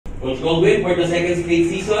Coach Goldwyn, for the second straight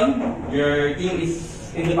season, your team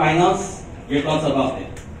is in the finals. Your thoughts about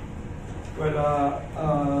it? Well,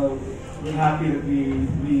 we're happy that we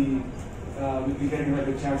getting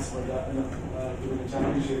another chance for to win the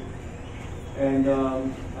championship. And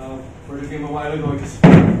for the game a while ago, just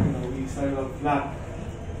we started off flat.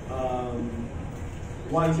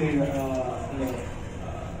 One thing,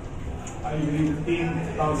 I believe the team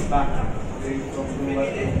bounced back.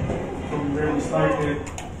 From where we started,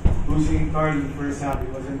 losing Carl in the first half, it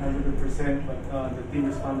wasn't 100%, but the team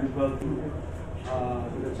responded well to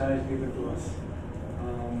the challenge given to us.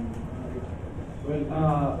 To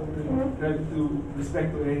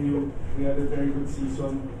respect to NU, we had a very good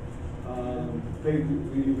season. Played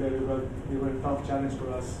really very well. They were a tough challenge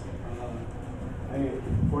for us.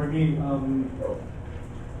 For me,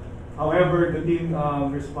 however, the team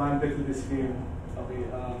responded to this game. Okay,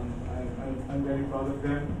 I'm very proud of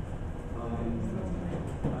them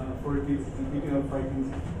for keeping on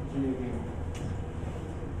fighting during the game.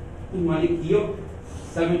 Malick Diouf,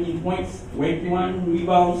 17 points, 21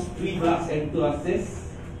 rebounds, 3 blocks, and 2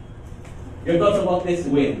 assists. Your thoughts about this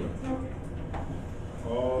win?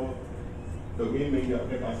 The win made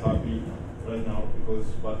us happy right now because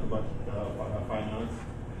back-to-back finals,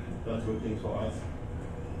 that's good things for us.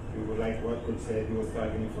 We would like what Coach said, he was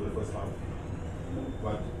struggling for the first half.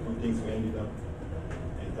 But good things we ended up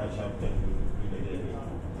and catch up and we did it.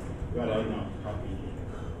 We are right now happy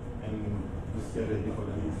and just get ready for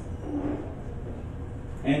the next.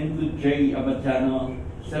 And to Gerry Abadiano,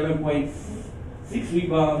 7 points, 6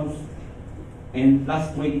 rebounds, and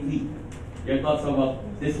plus 23. Your thoughts about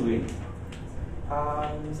this win?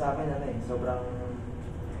 Sa akin sobrang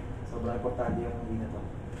importante yung win na to.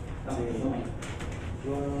 Kasi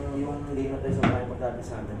yung game na to sobrang importante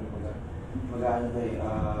sa atin. Mag-ano to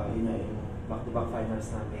yun na yung back-to-back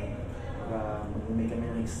finals namin. Mag-make kami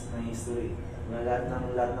ng history. Lahat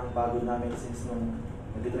ng pagod namin since nung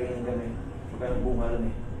nag-training kami. Kaya bunga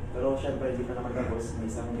lang Pero syempre hindi pa naman tapos, may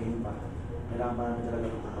isang game pa. Kailangan pa namin talaga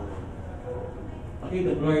tutulungan. Okay,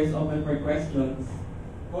 the floor is open for questions.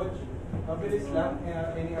 Coach, mabilis lang,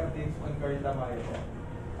 any updates on Carl Tamayo po?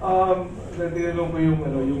 Tinanong ko yung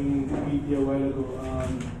media a while ago.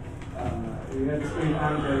 We had sprained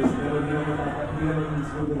ankles, pero hindi naman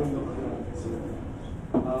siguro ng doktor. So,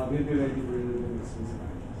 we'll be ready for the next season.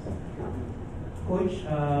 Coach,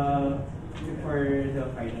 for the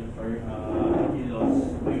final tour, you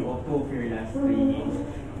lost 2 of your last 3 games.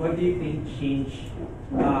 What do you think changed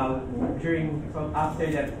after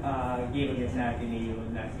that game against Ateneo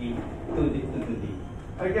last game to today?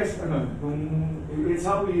 I guess it's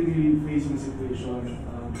how we really face the situation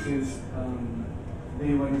since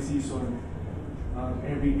day 1 of the season.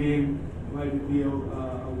 Every game, whether it be a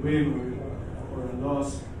win or a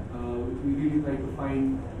loss, we really try to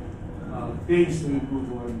find things to improve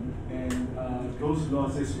on, and those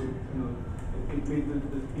losses would, it made the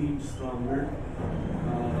team stronger.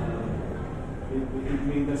 It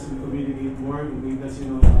made us communicate more. It made us,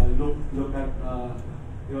 look at,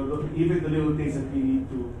 even the little things that we need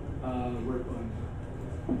to work on.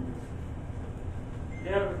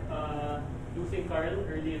 Losing Carl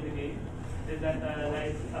early in the game, did that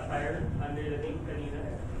light a fire under the team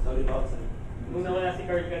kanina? Sorry po. Nung nawala si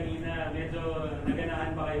Carl kanina, medyo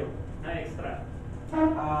naganahan ba kayo na extra?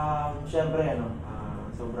 Siyempre,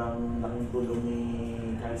 sobrang laking tulong ni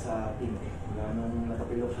Carl sa team. Nung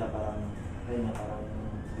nakapilok siya, parang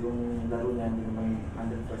yung laro niya hindi naman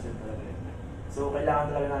 100% talaga. So,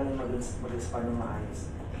 kailangan talaga namin mag-respond ng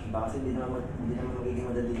maayos. Kasi hindi naman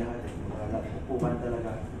magiging madali lahat. Upukan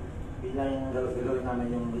talaga. Yun lang yung gagawin namin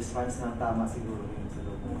yung response na tama siguro yung sa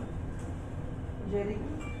loob mo. Gerry,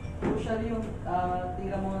 crucial yung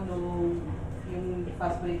tira mo yung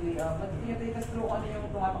fast break layout. But take us through ano yung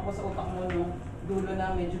tumatakbo sa utak mo nung dulo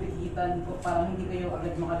na medyo bigitan parang hindi kayo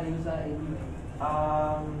agad makalayo sa end.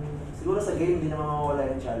 Siguro sa game, hindi naman mawawala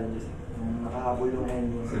yung challenges. Nakahabol yung end,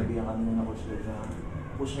 yung sabihan kami ng Coach Bird na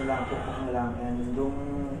push na lang, push na lang. And yung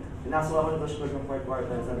pinasok ako ng Coach Bird ng 4th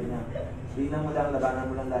quarter, sabi niya, tingnan mo lang, labanan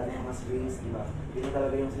mo lang lahat yung mga screens, di ba? Yun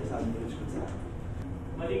talaga yung sinasabi ng Coach Bird sa akin.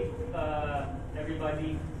 Malick,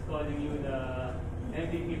 everybody is calling you the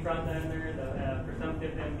MVP frontrunner, the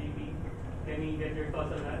presumptive MVP. Can we get your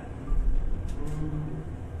thoughts on that?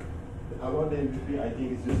 About the MVP, I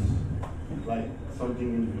think it's just like something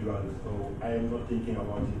individual. So I am not thinking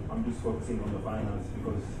about it. I'm just focusing on the finals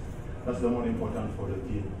because that's the more important for the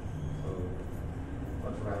team. So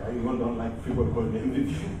that's why I even don't like people calling me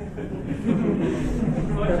MVP.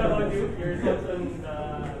 Coach, how about you? Your thoughts on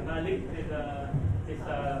Malick is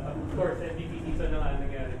of course MVP season na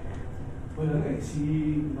nangyari. Well,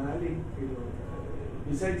 si Malick,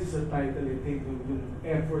 besides just a title, I think yung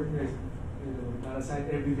effort na, para sa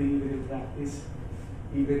everyday, even in practice,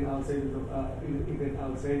 even outside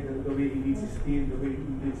the way he leads his team, the way he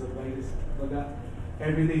leads the virus,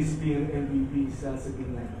 every day is being MVP sa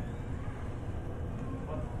team line.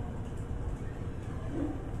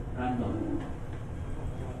 Random.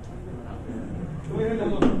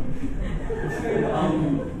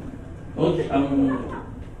 Coach,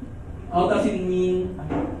 how does it mean,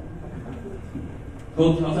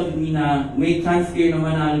 Coach, how does it mean na may chance kayo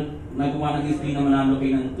na nagawa ng history na manalo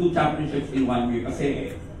kayo ng 2 championships in 1 year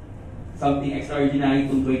kasi something extraordinary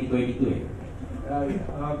itong 2022 eh.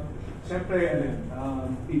 Siyempre,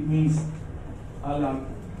 it means a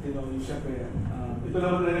lot, siyempre, ito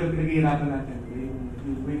naman talaga pinaghihirapan natin,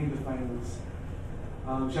 yung winning the finals.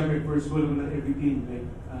 Siyempre, first goal naman ng every team,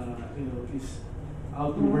 is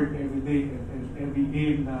how to work every day and every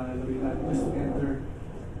game na lalagay natin just to enter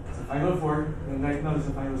sa Final Four, and right now,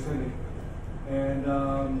 sa Finals na eh. And,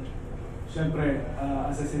 siyempre,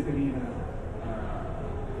 as I said kanina,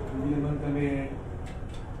 hindi naman kami,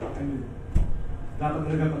 dapat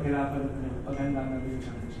talaga paghirapan at paghanda namin yung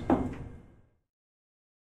championship.